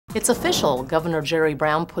It's official. Governor Jerry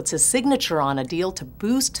Brown puts his signature on a deal to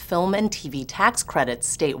boost film and TV tax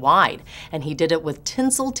credits statewide, and he did it with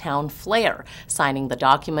Tinseltown flair, signing the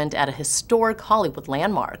document at a historic Hollywood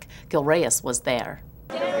landmark. Gil Reyes was there.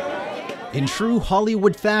 In true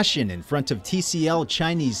Hollywood fashion, in front of TCL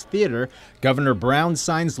Chinese Theatre, Governor Brown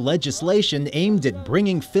signs legislation aimed at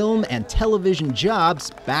bringing film and television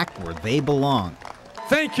jobs back where they belong.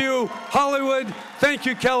 Thank you, Hollywood. Thank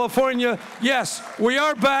you, California. Yes, we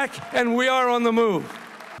are back and we are on the move.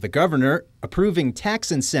 The governor approving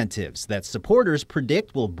tax incentives that supporters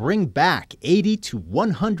predict will bring back 80 to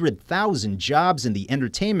 100,000 jobs in the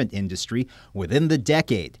entertainment industry within the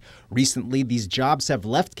decade. Recently, these jobs have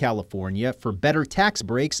left California for better tax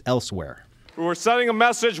breaks elsewhere. We're sending a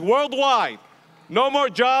message worldwide. No more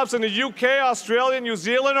jobs in the UK, Australia, New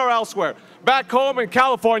Zealand, or elsewhere. Back home in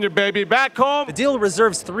California, baby, back home. The deal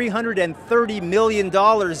reserves $330 million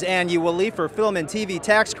annually for film and TV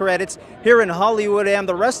tax credits here in Hollywood and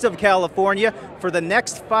the rest of California for the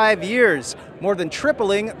next 5 years, more than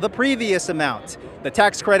tripling the previous amount. The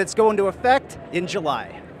tax credits go into effect in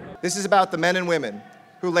July. This is about the men and women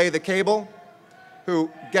who lay the cable,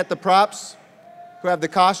 who get the props, who have the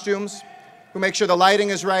costumes, who make sure the lighting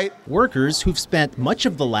is right. Workers who've spent much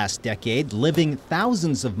of the last decade living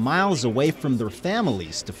thousands of miles away from their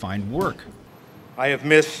families to find work. I have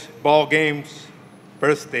missed ball games,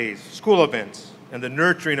 birthdays, school events, and the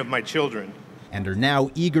nurturing of my children. And are now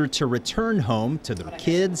eager to return home to their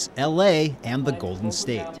kids, LA, and the Golden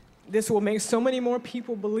State. This will make so many more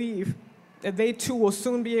people believe that they too will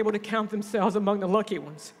soon be able to count themselves among the lucky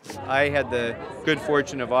ones. I had the good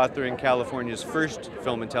fortune of authoring California's first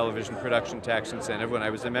film and television production tax incentive when I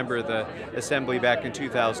was a member of the Assembly back in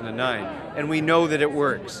 2009, and we know that it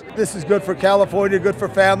works. This is good for California, good for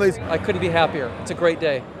families. I couldn't be happier. It's a great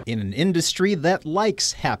day. In an industry that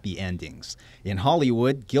likes happy endings. In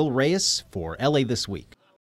Hollywood, Gil Reyes for LA This Week.